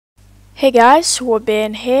Hey guys,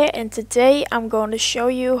 Wabin here, and today I'm going to show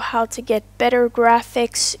you how to get better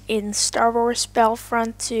graphics in Star Wars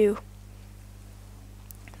Battlefront 2.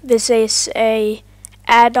 This is a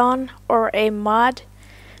add-on or a mod,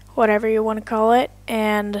 whatever you want to call it,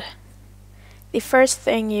 and the first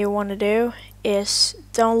thing you want to do is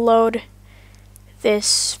download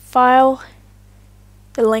this file.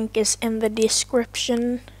 The link is in the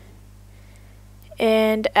description.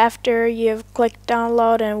 And after you've clicked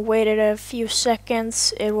download and waited a few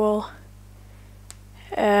seconds, it will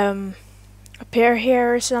appear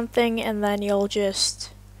here or something, and then you'll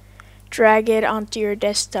just drag it onto your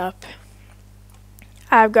desktop.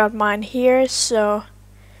 I've got mine here, so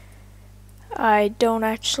I don't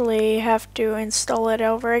actually have to install it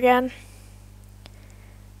over again.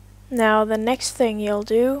 Now the next thing you'll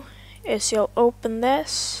do is you'll open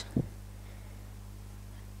this,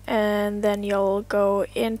 and then you'll go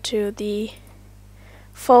into the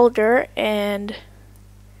folder, and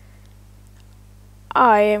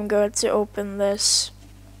I am going to open this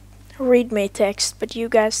readme text, but you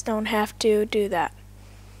guys don't have to do that.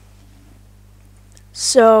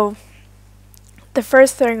 So the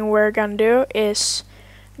first thing we're gonna do is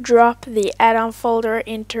drop the add-on folder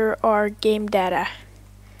into our game data.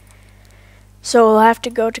 So we'll have to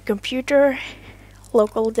go to computer,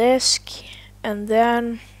 local disk, and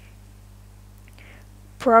then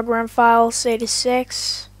program files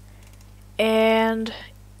 86, and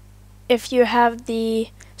if you have the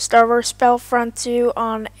Star Wars Battlefront 2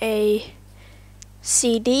 on a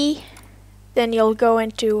CD, then you'll go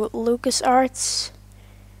into LucasArts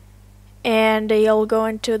and you'll go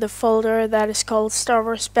into the folder that is called Star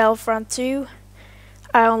Wars Battlefront 2.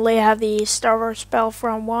 I only have the Star Wars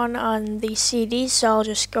Battlefront 1 on the CD, so I'll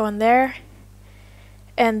just go in there,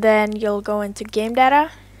 and then you'll go into game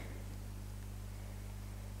data,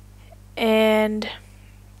 and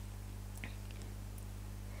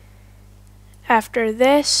after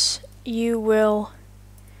this you will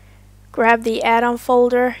grab the add-on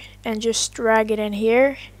folder and just drag it in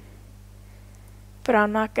here, but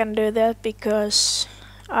I'm not gonna do that because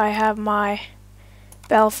I have my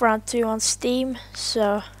Battlefront 2 on Steam.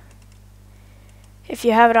 So if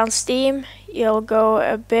you have it on Steam, you'll go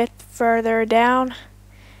a bit further down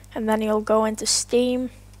and then you'll go into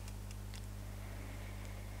Steam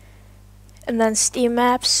and then Steam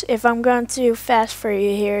Apps. If I'm going too fast for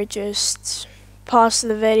you here, just pause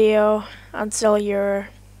the video until you're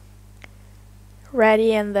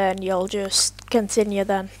ready, and then you'll just continue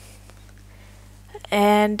then.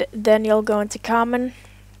 And then you'll go into Common,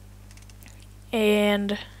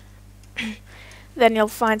 and then you'll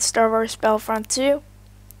find Star Wars Battlefront 2.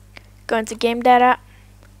 Go into Game Data,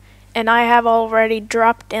 and I have already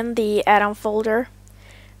dropped in the add-on folder,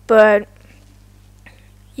 but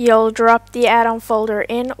you'll drop the add-on folder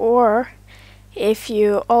in, or if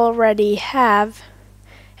you already have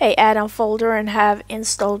a add-on folder and have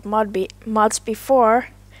installed mods before,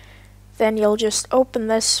 then you'll just open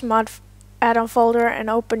this add-on folder and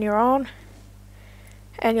open your own,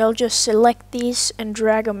 and you'll just select these and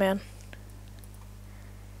drag them in.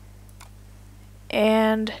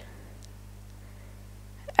 And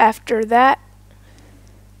after that,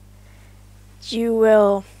 you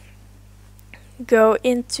will go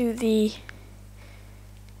into the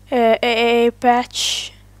AA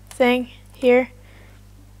patch thing here,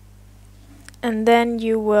 and then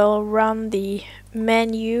you will run the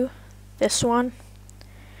menu, this one,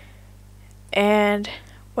 and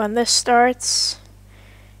when this starts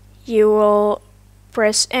you will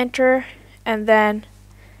press enter, and then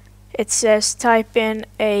it says type in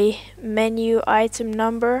a menu item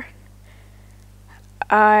number.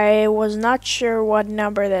 I was not sure what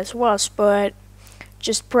number this was, but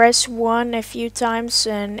just press 1 a few times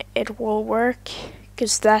and it will work,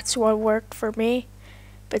 because that's what worked for me.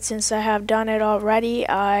 But since I have done it already,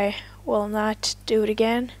 I will not do it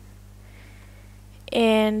again.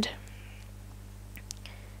 And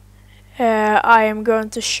I am going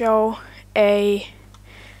to show a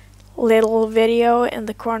little video in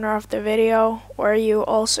the corner of the video where you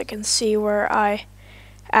also can see where I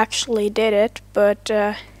actually did it. But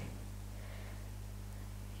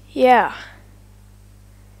yeah,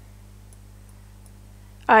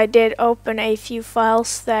 I did open a few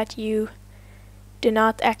files that you do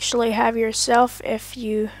not actually have yourself. If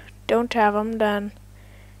you don't have them, then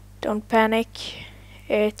don't panic,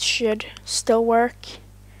 it should still work.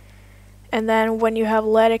 And then when you have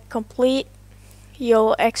let it complete,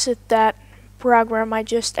 you'll exit that program I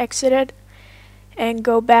just exited and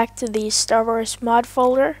go back to the Star Wars mod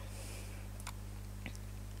folder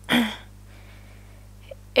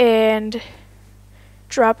and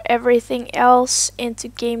drop everything else into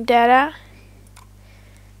game data.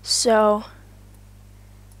 So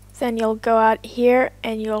then you'll go out here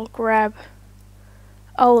and you'll grab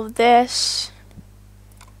all of this.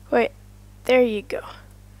 Wait, there you go.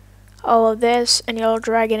 All of this, and you'll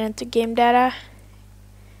drag it into game data.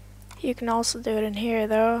 You can also do it in here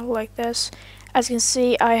though, like this. As you can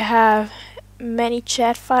see, I have many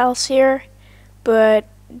chat files here, but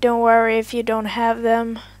don't worry if you don't have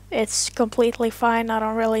them. It's completely fine. I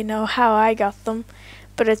don't really know how I got them,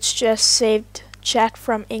 but it's just saved chat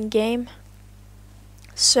from in-game.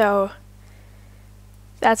 So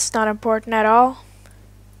that's not important at all.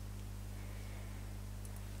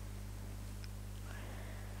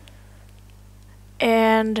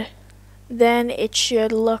 And then it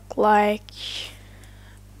should look like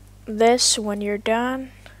this when you're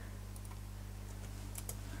done.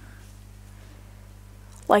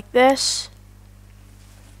 Like this.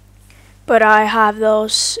 But I have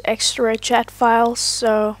those extra chat files,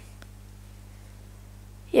 so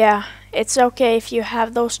yeah, it's okay if you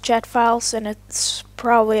have those chat files, and it's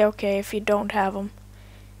probably okay if you don't have them,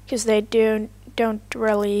 because they don't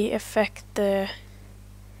really affect the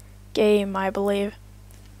game, I believe.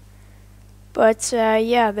 But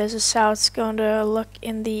yeah, this is how it's going to look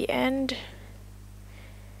in the end,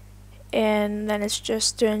 and then it's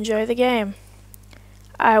just to enjoy the game.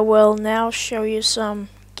 I will now show you some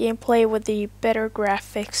gameplay with the Better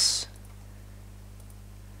graphics.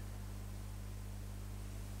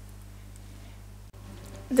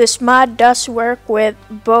 This mod does work with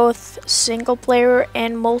both single player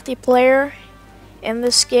and multiplayer in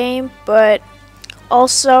this game, but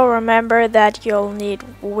also remember that you'll need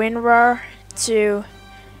WinRAR to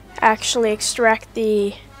actually extract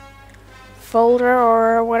the folder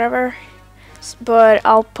or whatever. But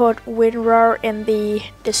I'll put WinRAR in the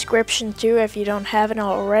description too if you don't have it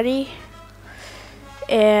already.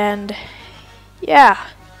 And yeah,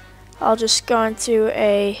 I'll just go into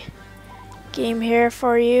a game here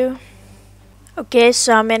for you. Okay,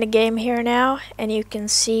 so I'm in a game here now, and you can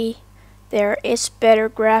see there is better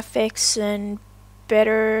graphics and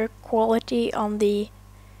better quality on the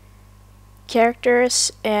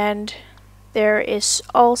characters, and there is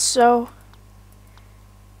also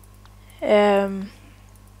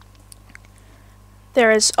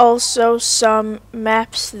some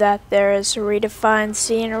maps that there is redefined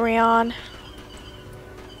scenery on.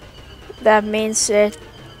 That means it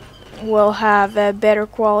will have better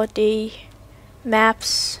quality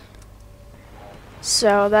maps,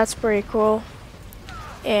 so that's pretty cool.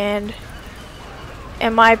 And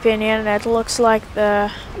in my opinion, it looks like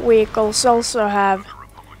the vehicles also have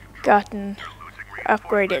gotten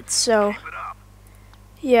upgraded. So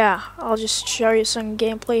yeah, I'll just show you some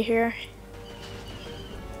gameplay here.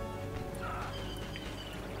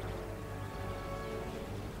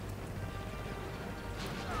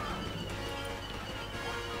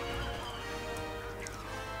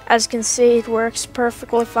 As you can see, it works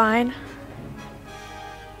perfectly fine.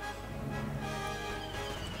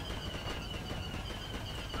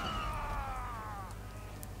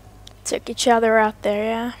 Took each other out there,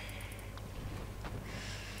 yeah.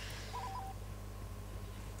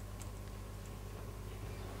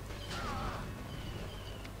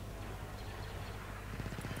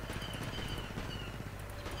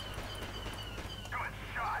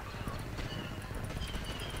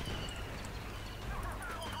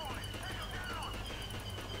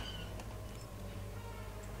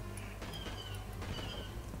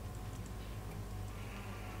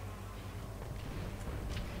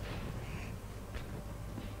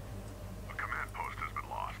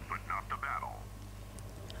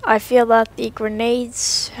 I feel that the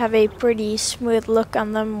grenades have a pretty smooth look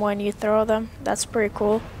on them when you throw them. That's pretty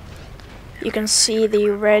cool. You can see the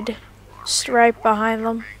red stripe behind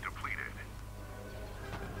them.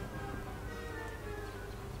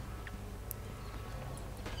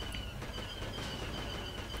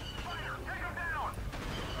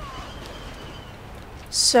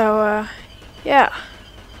 So, yeah.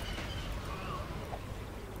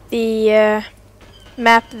 The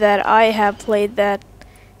map that I have played that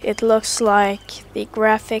it looks like the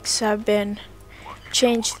graphics have been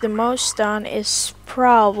changed the most on is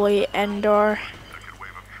probably Endor.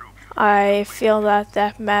 I feel that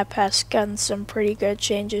that map has gotten some pretty good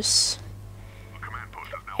changes.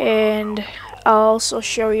 And I'll also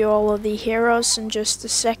show you all of the heroes in just a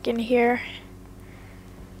second here,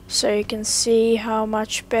 so you can see how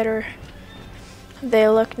much better they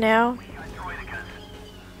look now.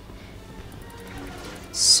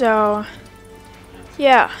 So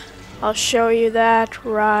yeah, I'll show you that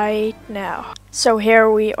right now. So here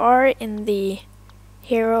we are in the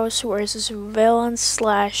Heroes versus Villains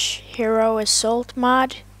 / Hero Assault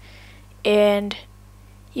mod, and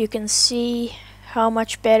you can see how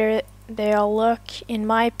much better they all look. In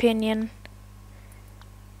my opinion,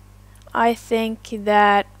 I think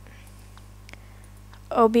that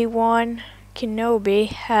Obi-Wan Kenobi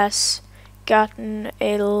has gotten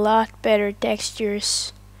a lot better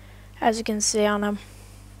textures, as you can see on him.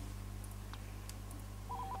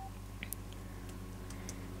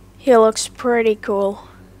 He looks pretty cool,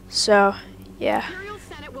 so yeah. Imperial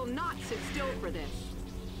Senate will not sit still for this.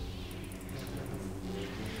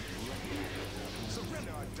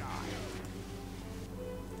 Surrender or die.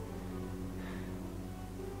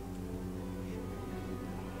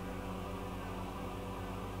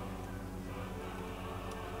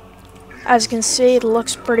 As you can see, it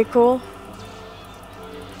looks pretty cool.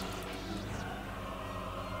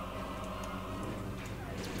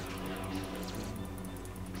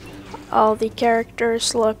 All the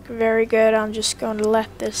characters look very good. I'm just going to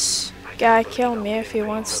let this guy kill me if he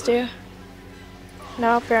wants to.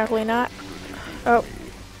 No, apparently not. Oh,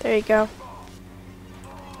 there you go.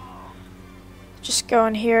 Just go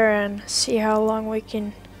in here and see how long we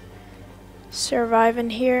can survive in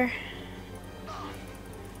here.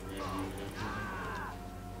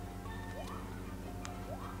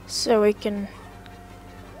 So we can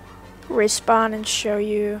respawn and show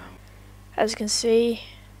you. As you can see,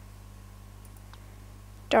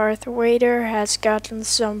 Darth Vader has gotten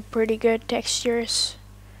some pretty good textures.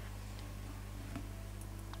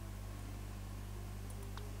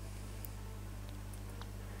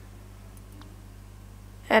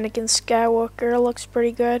 Anakin Skywalker looks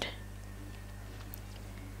pretty good.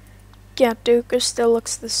 Count Dooku still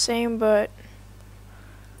looks the same, but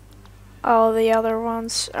all the other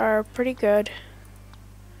ones are pretty good.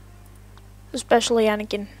 Especially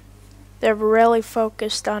Anakin. They're really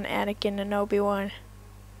focused on Anakin and Obi-Wan.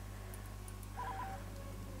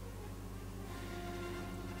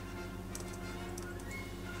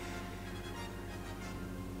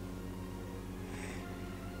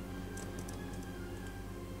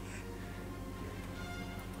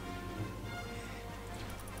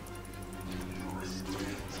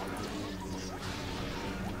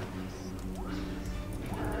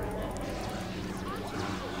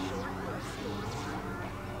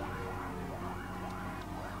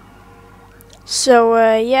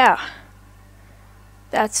 So yeah,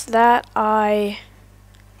 that's that. I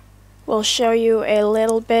will show you a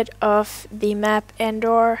little bit of the map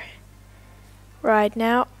Endor right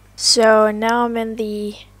now. So now I'm in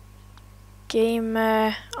the game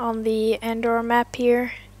on the Endor map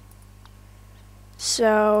here.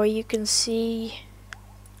 So you can see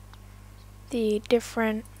the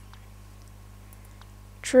different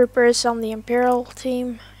troopers on the Imperial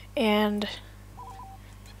team, and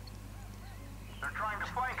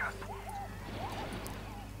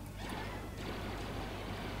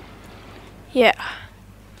yeah.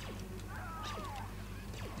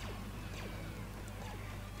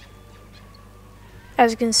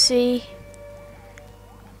 As you can see,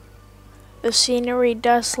 the scenery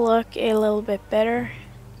does look a little bit better,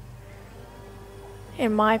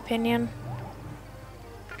 in my opinion.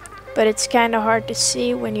 But it's kind of hard to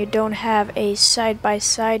see when you don't have a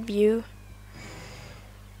side-by-side view.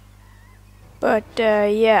 But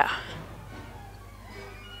yeah.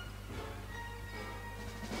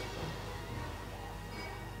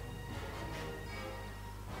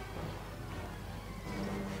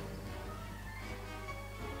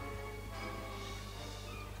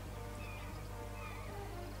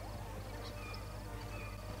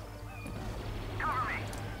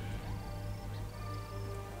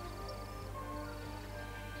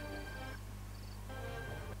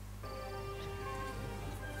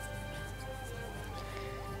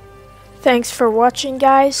 Thanks for watching,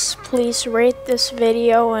 guys. Please rate this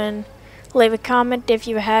video and leave a comment if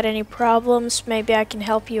you had any problems. Maybe I can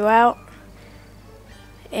help you out.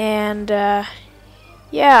 And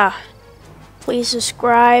yeah, please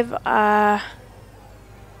subscribe. I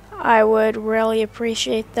would really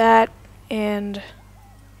appreciate that. And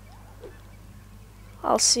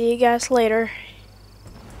I'll see you guys later.